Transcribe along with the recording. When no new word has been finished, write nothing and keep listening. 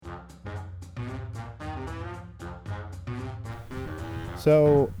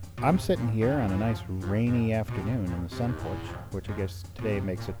So I'm sitting here on a nice rainy afternoon in the sun porch, which I guess today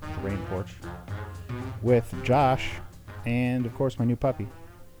makes it the rain porch, with Josh and, of course, my new puppy.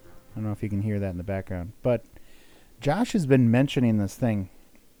 I don't know if you can hear that in the background. But Josh has been mentioning this thing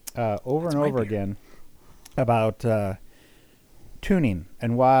over and over again about tuning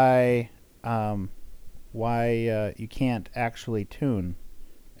and why you can't actually tune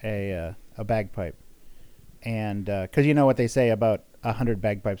a bagpipe. And because you know what they say about 100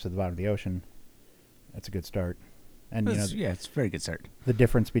 bagpipes at the bottom of the ocean, that's a good start. And yeah, it's a very good start. The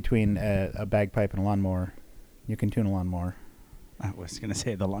difference between a bagpipe and a lawnmower, you can tune a lawnmower. I was going to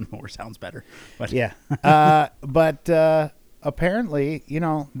say the lawnmower sounds better, but yeah. But apparently,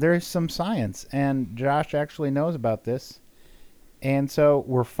 there's some science, and Josh actually knows about this, and so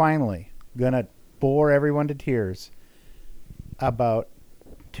we're finally gonna bore everyone to tears about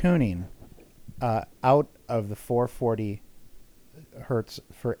tuning out of the 440 hertz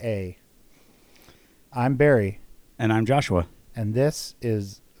for A. I'm Barry. And I'm Joshua. And this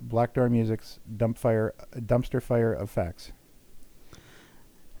is Black Door Music's Dumpster Fire of Facts.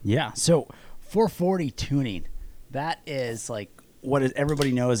 Yeah, so 440 tuning, that is like what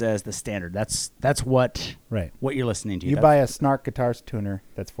everybody knows as the standard. That's what you're listening to. You buy a Snark guitar tuner,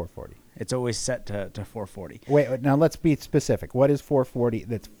 that's 440. It's always set to 440. Wait, now let's be specific. What is 440?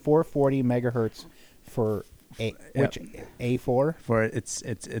 That's 440 megahertz for which A4? For it's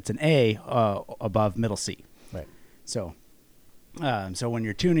an A above middle C. Right. So when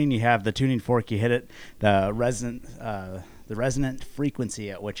you're tuning, you have the tuning fork. You hit it. The resonant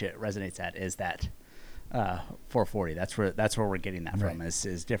frequency at which it resonates at is that 440. That's where we're getting that from.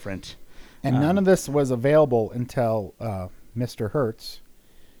 Is different. And none of this was available until Mr. Hertz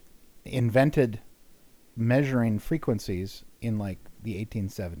invented measuring frequencies in like the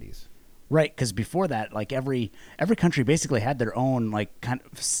 1870s. Right, because before that, like every country basically had their own like kind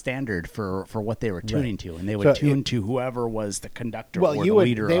of standard for what they were tuning to, and they would tune to whoever was the conductor or the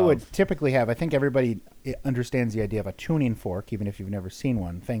leader. They would typically have. I think everybody understands the idea of a tuning fork, even if you've never seen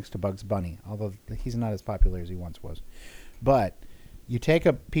one, thanks to Bugs Bunny. Although he's not as popular as he once was. But you take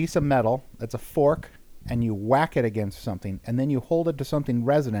a piece of metal that's a fork, and you whack it against something, and then you hold it to something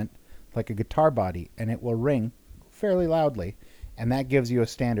resonant, like a guitar body, and it will ring fairly loudly. And that gives you a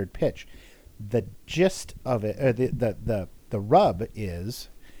standard pitch. The gist of it, the rub is,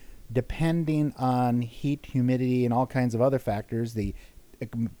 depending on heat, humidity, and all kinds of other factors, the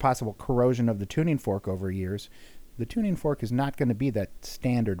possible corrosion of the tuning fork over years, the tuning fork is not going to be that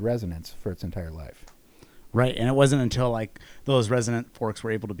standard resonance for its entire life. Right, and it wasn't until like those resonant forks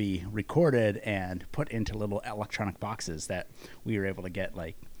were able to be recorded and put into little electronic boxes that we were able to get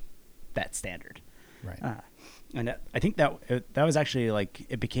like that standard. Right. And I think that was actually like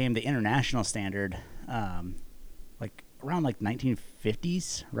it became the international standard, like around like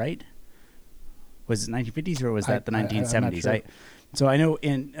 1950s, right? Was it 1950s or was that the 1970s? I'm not sure. So I know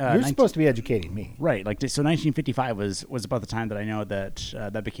in you're supposed to be educating me, right? Like so, 1955 was about the time that I know that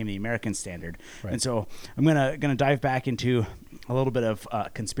that became the American standard. Right. And so I'm gonna dive back into a little bit of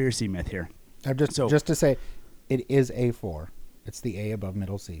conspiracy myth here. Just to say, it is A4. It's the A above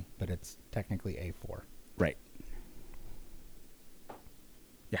middle C, but it's technically A4. Right.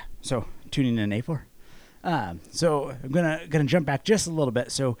 Yeah. So tuning in A4. So I'm gonna jump back just a little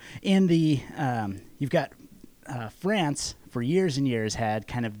bit. So in the you've got France for years and years had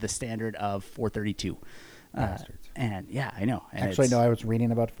kind of the standard of 432. Bastards. And yeah, I know. And actually, no, I was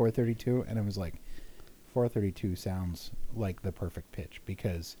reading about 432, and I was like, 432 sounds like the perfect pitch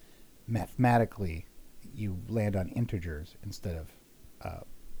because mathematically, you land on integers instead of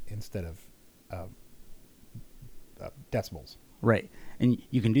decimals. Right, and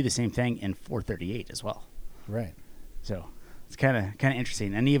you can do the same thing in 438 as well. Right. So it's kind of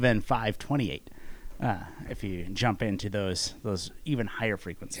interesting, and even 528, if you jump into those even higher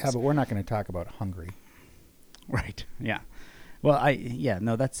frequencies. Yeah, but we're not going to talk about Hungary. Right. Yeah. Well,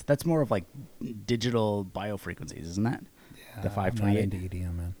 that's more of like digital biofrequencies, isn't that? Yeah, the 528. I'm not into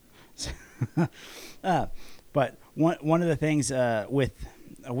EDM, man. But one of the things with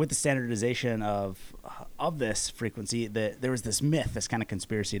the standardization of this frequency, that there was this myth, this kind of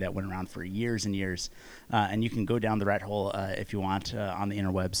conspiracy that went around for years and years, and you can go down the rat hole if you want on the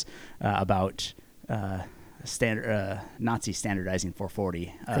interwebs about Nazi standardizing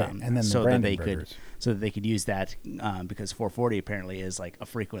 440, and then so that they could use that because 440 apparently is like a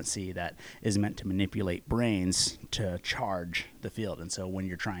frequency that is meant to manipulate brains to charge the field, and so when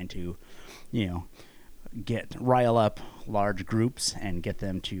you're trying to, rile up large groups and get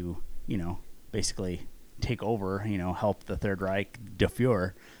them to, basically take over, help the Third Reich, Der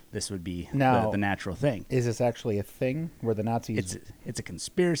Fuhrer, this would be Now, the natural thing. Is this actually a thing where the Nazis? It's a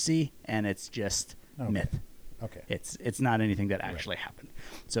conspiracy, and it's just myth. Okay. It's not anything that actually happened.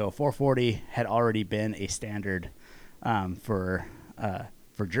 So 440 had already been a standard for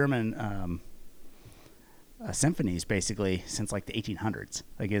German symphonies basically since like the 1800s.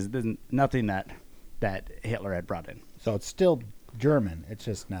 Like there's nothing that Hitler had brought in. So it's still German. It's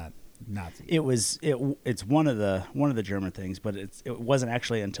just not Nazi. It's one of the German things, but it wasn't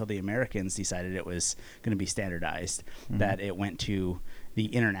actually until the Americans decided it was going to be standardized that it went to the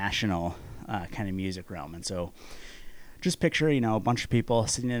international kind of music realm. And so just picture, a bunch of people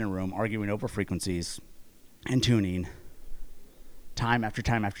sitting in a room arguing over frequencies and tuning time after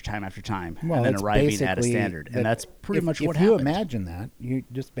time after time after time, and then arriving at a standard. And that's pretty much what happened. If you imagine that, you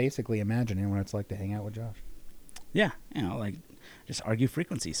just basically imagining what it's like to hang out with Josh. Yeah, like just argue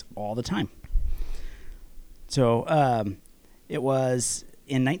frequencies all the time. So it was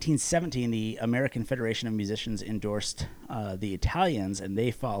in 1917 the American Federation of Musicians endorsed the Italians, and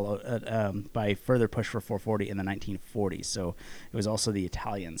they followed by further push for 440 in the 1940s. So it was also the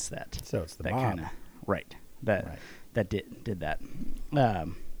Italians that it's the that mob. kind of that did that.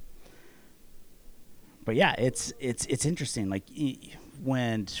 But yeah, it's interesting. Like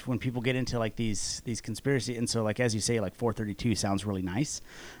when people get into like these conspiracy, and so like as you say, like 432 sounds really nice.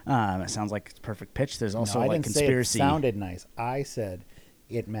 It sounds like it's perfect pitch. There's also I like didn't conspiracy. say it sounded nice. I said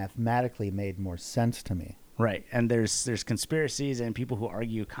it mathematically made more sense to me. Right, and there's conspiracies and people who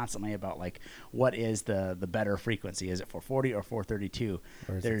argue constantly about like what is the better frequency? Is it 440 or 432?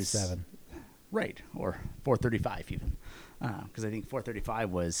 Or is it 7? Right, or 435 even, because I think 435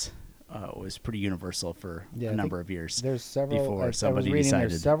 was pretty universal for a number of years. There's several. Before somebody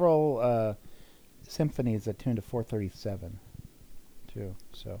decided. There's several symphonies that tune to 437 too.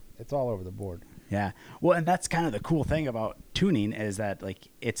 So it's all over the board. Yeah, well, and that's kind of the cool thing about tuning is that like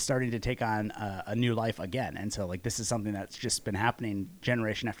it's starting to take on a new life again, and so like this is something that's just been happening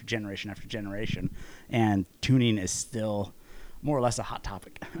generation after generation after generation, and tuning is still more or less a hot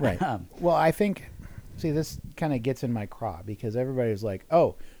topic. Right. Well, I think, this kind of gets in my craw because everybody's like,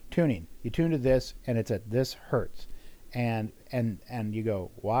 oh, tuning. You tune to this, and it's at this hertz. And you go,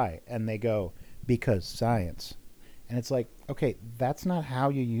 why? And they go, because science. And it's like, okay, that's not how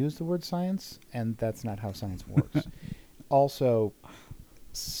you use the word science, and that's not how science works. Also,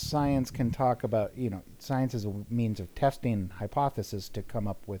 science can talk about, science is a means of testing hypotheses to come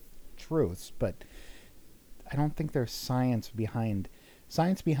up with truths, but I don't think there's science behind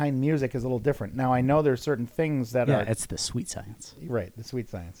music is a little different. Now I know there's certain things that are it's the sweet science. Right, the sweet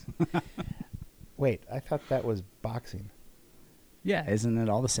science. Wait, I thought that was boxing. Yeah, isn't it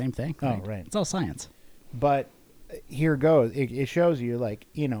all the same thing? Oh, right. It's all science. But here goes. It shows you like,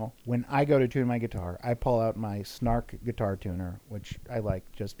 when I go to tune my guitar, I pull out my Snark guitar tuner, which I like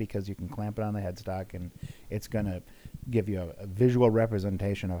just because you can clamp it on the headstock and it's going to give you a visual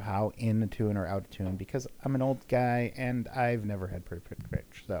representation of how in tune or out of tune, because I'm an old guy and I've never had perfect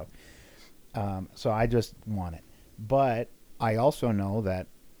pitch. So I just want it. But I also know that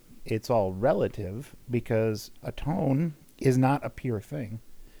it's all relative because a tone is not a pure thing.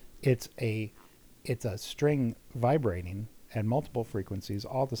 It's a string vibrating at multiple frequencies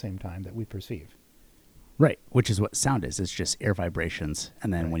all at the same time that we perceive. Right, which is what sound is. It's just air vibrations,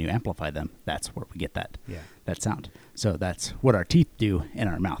 and then when you amplify them, that's where we get that sound. So that's what our teeth do in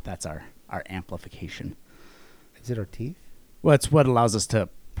our mouth. That's our amplification. Is it our teeth? Well, it's what allows us to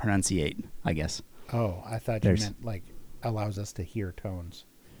pronunciate, I guess. Oh, I thought you meant like allows us to hear tones.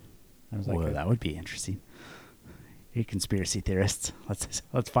 I was like, well, that would be interesting. You conspiracy theorists.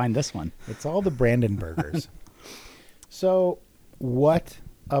 Let's find this one. It's all the Brandenburgers. So, what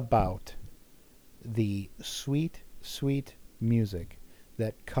about the sweet, sweet music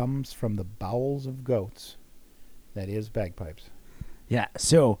that comes from the bowels of goats that is bagpipes? Yeah,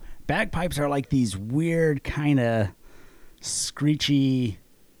 so bagpipes are like these weird kind of screechy,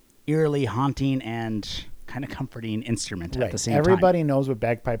 eerily haunting, and kind of comforting instrument at the same time. Everybody knows what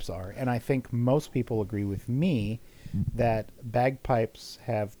bagpipes are, and I think most people agree with me that bagpipes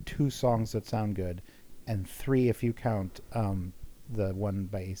have 2 songs that sound good, and 3 if you count the one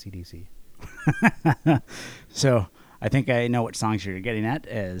by AC/DC. So I think I know what songs you're getting at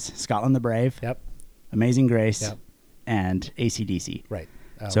is Scotland the Brave, Yep. Amazing Grace, Yep. and AC/DC. Right.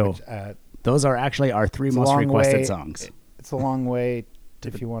 Those are actually our 3 most requested songs. It's a long way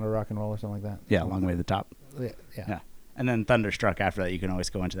if you want to rock and roll or something like that. Yeah, a long way to the top. Yeah. And then Thunderstruck after that, you can always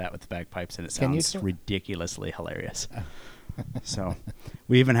go into that with the bagpipes, and it sounds ridiculously hilarious. So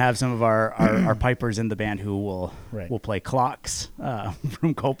we even have some of our pipers in the band who will play clocks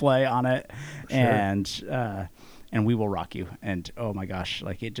from Coldplay on it. Sure. and We Will Rock You. And oh my gosh,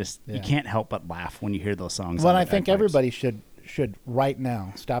 like it just, you Yeah. can't help but laugh when you hear those songs. Well, on I the think bagpipes. everybody should right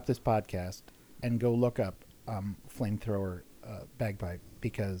now stop this podcast and go look up Flamethrower bagpipe,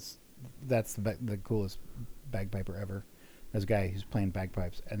 because that's the coolest bagpiper ever. There's a guy who's playing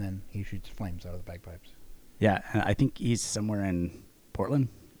bagpipes, and then he shoots flames out of the bagpipes. Yeah, and I think he's somewhere in Portland.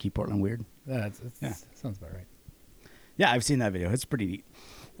 Keep Portland weird. Yeah, sounds about right. Yeah, I've seen that video. It's pretty neat.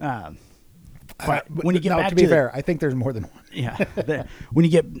 But But when you get no, back to be the- fair, I think there's more than one. yeah, when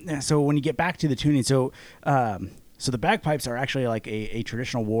you get back to the tuning, so the bagpipes are actually like a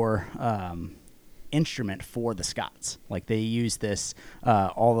traditional war instrument for the Scots. Like they use this,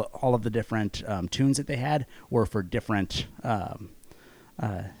 all of the different tunes that they had were for different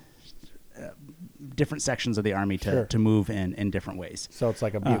different sections of the army to move in different ways. So it's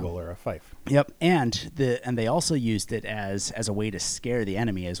like a bugle or a fife. Yep, and they also used it as a way to scare the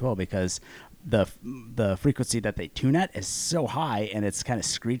enemy as well, because the frequency that they tune at is so high and it's kind of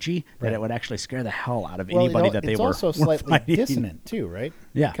screechy that it would actually scare the hell out of anybody that they were. It's also were slightly fighting. dissonant too, right?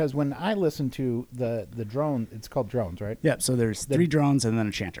 Yeah. Because when I listen to the drone, it's called drones, right? Yep. So there's 3 drones and then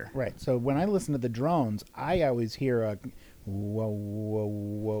a chanter. Right. So when I listen to the drones, I always hear a whoa, whoa,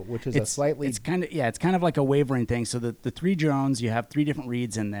 whoa, which is a slightly. It's kind of like a wavering thing. So the 3 drones, you have 3 different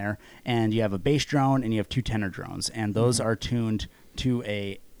reeds in there, and you have a bass drone and you have 2 tenor drones, and those are tuned to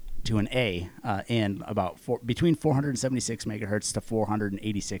an A in about between 476 megahertz to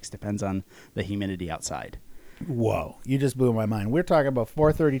 486, depends on the humidity outside. Whoa! You just blew my mind. We're talking about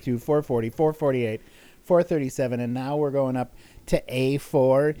 432, 440, 448, 437, and now we're going up to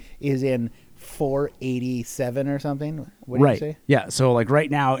A4 is in 487 or something. What did you say? Yeah. So like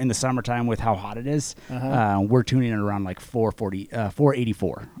right now in the summertime with how hot it is, we're tuning it around like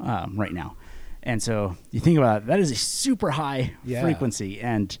 484 right now. And so you think about it, that is a super high frequency,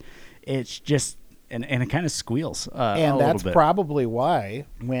 and it's just and it kind of squeals and a that's little bit. probably why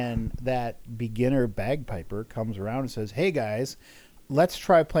when that beginner bagpiper comes around and says, "Hey guys, let's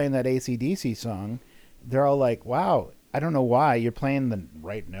try playing that AC/DC song," they're all like, "Wow, I don't know why you're playing the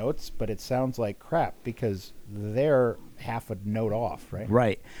right notes, but it sounds like crap," because they're half a note off, right?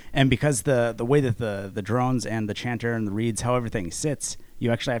 Right. And because the way that the drones and the chanter and the reeds, how everything sits,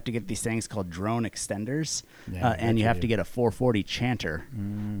 you actually have to get these things called drone extenders, and you have to get a 440 chanter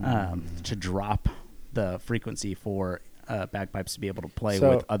to drop the frequency for bagpipes to be able to play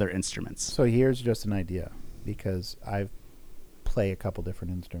with other instruments. So here's just an idea, because I play a couple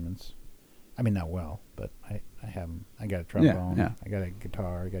different instruments. I mean, not well, but I have them. I got a trombone. Yeah. I got a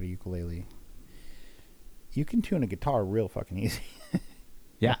guitar. I got a ukulele. You can tune a guitar real fucking easy.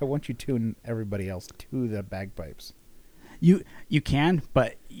 Yeah. Why won't you tune everybody else to the bagpipes? You can,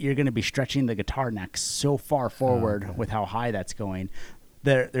 but you're going to be stretching the guitar neck so far forward with how high that's going.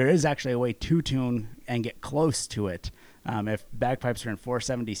 There is actually a way to tune and get close to it. If bagpipes are in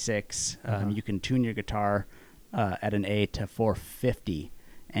 476, you can tune your guitar at an A to 450,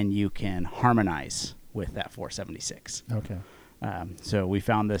 and you can harmonize with that 476. Okay. So we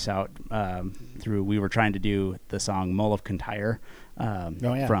found this out we were trying to do the song Mull of Kintyre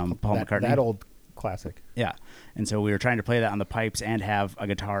from Paul McCartney. That old classic. Yeah. And so we were trying to play that on the pipes and have a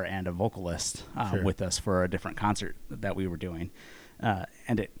guitar and a vocalist with us for a different concert that we were doing.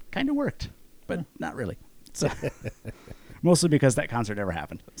 And it kind of worked, but not really. So mostly because that concert never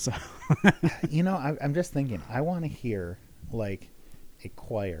happened. So I'm just thinking, I want to hear like a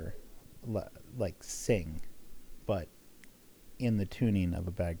choir like sing, but in the tuning of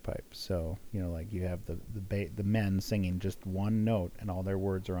a bagpipe. So like you have the men singing just one note, and all their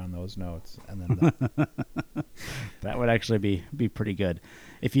words are on those notes, and then that would actually be pretty good.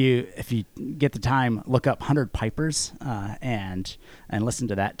 If you get the time, look up 100 Pipers and listen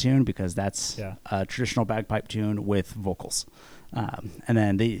to that tune, because that's a traditional bagpipe tune with vocals, and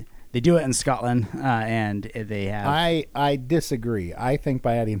then they do it in Scotland, and they have. I disagree. I think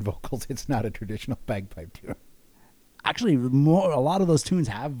by adding vocals, it's not a traditional bagpipe tune. Actually, a lot of those tunes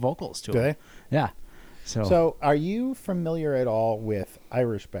have vocals to them. Do they? Yeah. So are you familiar at all with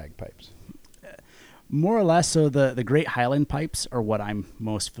Irish bagpipes? More or less. So the Great Highland Pipes are what I'm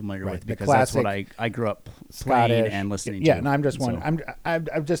most familiar with, because that's what I grew up playing Scottish, and listening to. Yeah, and I'm just wondering.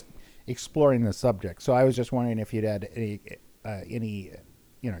 I'm just exploring the subject. So I was just wondering if you'd had any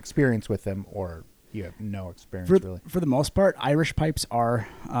experience with them, or you have no experience really. For the most part, Irish pipes are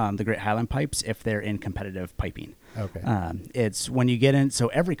the Great Highland Pipes if they're in competitive piping. Okay. It's when you get in. So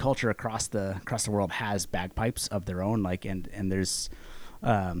every culture across the world has bagpipes of their own. Like and there's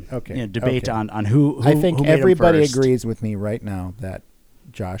debate on who I think who made everybody them first. agrees with me right now that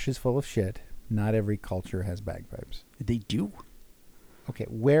Josh is full of shit. Not every culture has bagpipes. They do. Okay,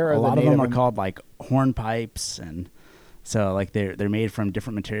 where are A the lot of Native them are called like hornpipes, and so like they're made from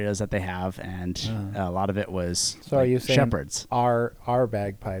different materials that they have, and a lot of it was So are like you saying shepherds. our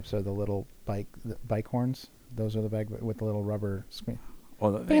bagpipes are the little bike horns? Those are the bag with the little rubber screen.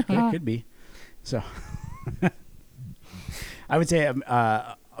 Well, it could be. So I would say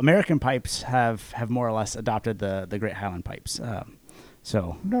American pipes have more or less adopted the Great Highland pipes.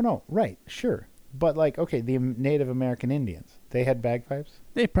 So No, right, sure. But like, okay, the Native American Indians, they had bagpipes?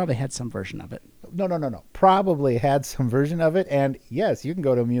 they probably had some version of it. No. Probably had some version of it. And yes, you can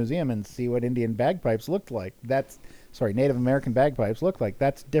go to a museum and see what Indian bagpipes looked like. Native American bagpipes look like.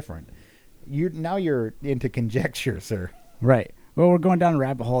 That's different. Now you're into conjecture, sir. Right. Well, we're going down a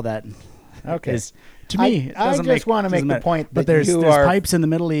rabbit hole that Okay. is, to me, it I doesn't just want to doesn't make the matter. point that But there's you are pipes in the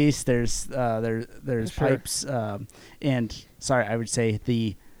Middle East. There's Sure. pipes, and sorry, I would say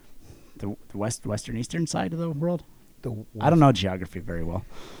the western eastern side of the world. I don't know geography very well,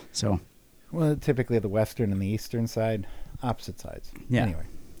 so Well, typically the western and the eastern side, opposite sides. Yeah. Anyway,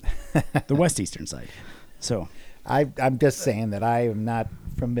 the west eastern side. So I'm just saying that I am not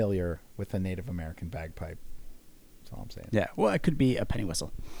familiar with the Native American bagpipe. That's all I'm saying. yeah, well, it could be a penny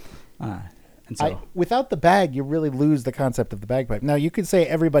whistle, and so Without the bag, you really lose the concept of the bagpipe. Now, you could say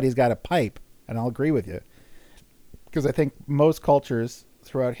everybody's got a pipe, and I'll agree with you, because I think most cultures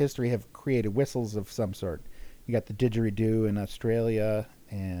throughout history have created whistles of some sort. You got the didgeridoo in Australia,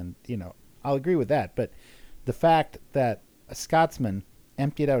 and I'll agree with that. But the fact that a Scotsman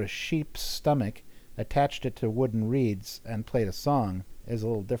emptied out a sheep's stomach, attached it to wooden reeds, and played a song is a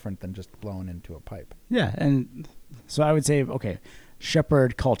little different than just blowing into a pipe. yeah, and so I would say, okay,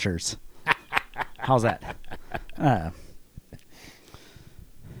 shepherd cultures. How's that?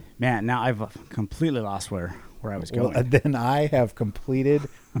 Man, now I've completely lost where I was going. Well, then I have completed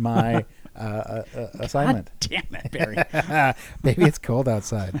my assignment. God damn it, Barry. Maybe it's cold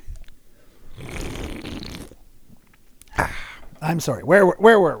outside. I'm sorry. Where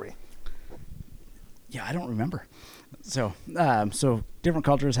were we? Yeah, I don't remember. So, so different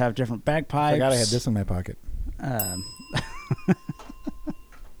cultures have different bagpipes. I forgot I had this in my pocket. Um,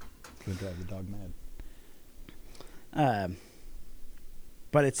 It's gonna drive the dog mad.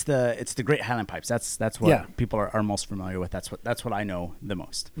 but it's the Great Highland pipes. That's what Yeah. people are most familiar with. That's what I know the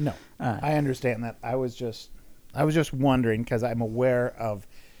most. No, I understand that. I was just wondering because I'm aware of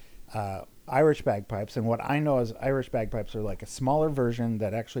Irish bagpipes, and what I know is Irish bagpipes are like a smaller version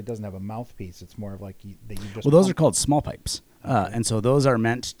that actually doesn't have a mouthpiece. It's more of like that you just. Well, those are called small pipes, and so those are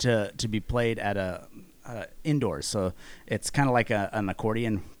meant to be played at a indoors. So it's kind of like an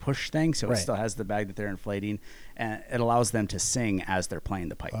accordion push thing. So Right. it still has the bag that they're inflating, and it allows them to sing as they're playing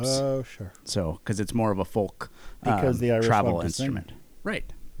the pipes. Oh, sure. So because it's more of a folk Because the Irish travel love to sing. instrument,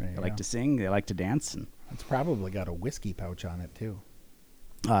 right? There They you like go. to sing. They like to dance, and It's probably got a whiskey pouch on it too.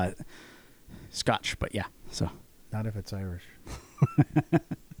 Scotch. But yeah, so Not if it's Irish.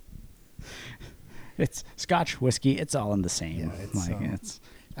 it's Scotch, whiskey. It's all in the same. Yeah, it's, it's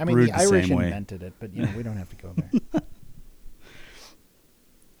I mean, brewed the the same Irish way. invented it, but we don't have to go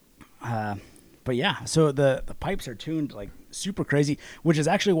there. But yeah, so the pipes are tuned like super crazy, which is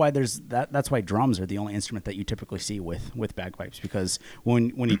actually why that's why drums are the only instrument that you typically see with bagpipes, because when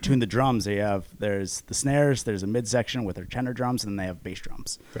you tune the drums, there's the snares, there's a midsection with their tenor drums, and then they have bass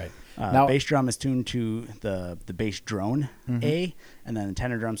drums. Right. Now, bass drum is tuned to the bass drone Mm-hmm. A, and then the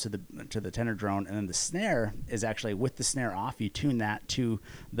tenor drums to the tenor drone, and then the snare is actually with the snare off. You tune that to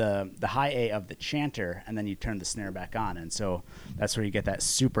the high A of the chanter, and then you turn the snare back on, and so that's where you get that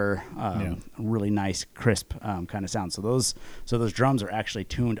super really nice crisp kind of sound. So those drums are actually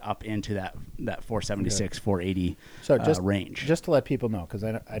tuned up into that 476 480 So just range. Just to let people know, because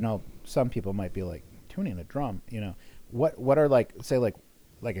I know some people might be like tuning a drum. What are like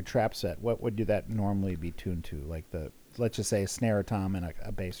a trap set? What would that normally be tuned to? Like let's just say a snare, tom, and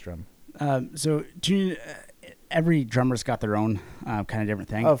a bass drum. So every drummer's got their own kind of different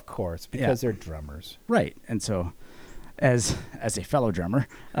thing. Of course, because they're drummers. Right. And so as a fellow drummer,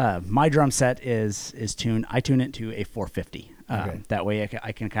 my drum set is tuned. I tune it to a 450. Okay. That way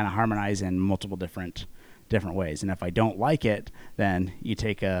I can kind of harmonize in multiple different ways. And if I don't like it, then you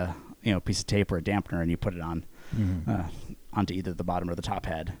take a piece of tape or a dampener and you put it on onto either the bottom or the top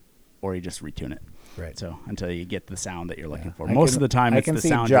head, or you just retune it. Right. So until you get the sound that you're looking for. I Most can- of the time, I it's can the see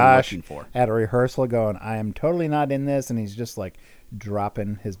sound Josh you're looking for. at a rehearsal going, I am totally not in this, and he's just like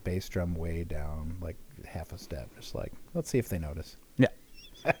dropping his bass drum way down, like half a step, just like, let's see if they notice. Yeah,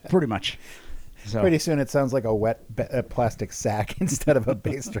 pretty much. So Pretty soon it sounds like a wet plastic sack instead of a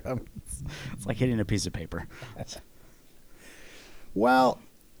bass drum. it's like hitting a piece of paper. Well,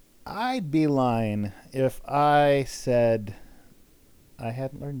 I'd be lying if I said I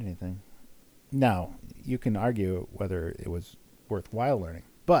hadn't learned anything. Now, you can argue whether it was worthwhile learning.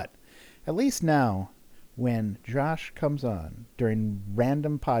 But at least now, when Josh comes on during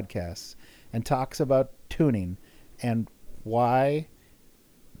random podcasts and talks about tuning and why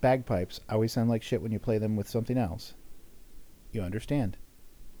bagpipes always sound like shit when you play them with something else, you understand.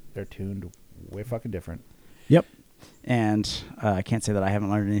 They're tuned way fucking different. Yep. And I can't say that I haven't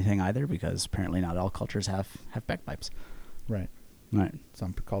learned anything either, because apparently not all cultures have bagpipes. Right. Right.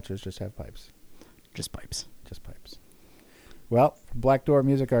 Some cultures just have pipes. Just pipes. Just pipes. Well, Black Door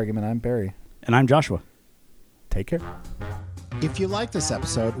Music Argument, I'm Barry. And I'm Joshua. Take care. If you like this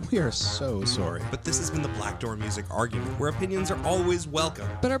episode, we are so sorry. But this has been the Black Door Music Argument, where opinions are always welcome.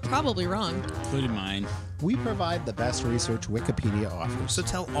 But are probably wrong. Including mine. We provide the best research Wikipedia offers. So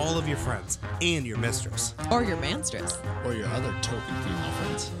tell all of your friends and your mistress. Or your manstress. Or your other token female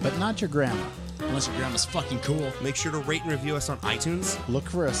friends. But not your grandma. Unless your grandma's fucking cool. Make sure to rate and review us on iTunes. Look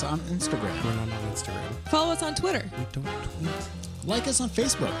for us on Instagram. We're not on Instagram. Follow us on Twitter. We don't tweet. Like us on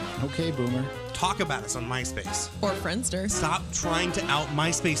Facebook. Okay, Boomer. Talk about us on MySpace. Or Friendster. Stop trying to out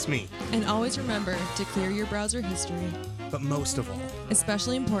MySpace me. And always remember to clear your browser history. But most of all,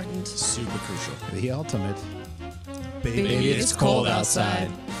 Especially important. Super crucial. The ultimate. baby, Baby, it's cold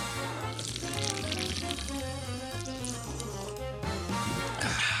outside.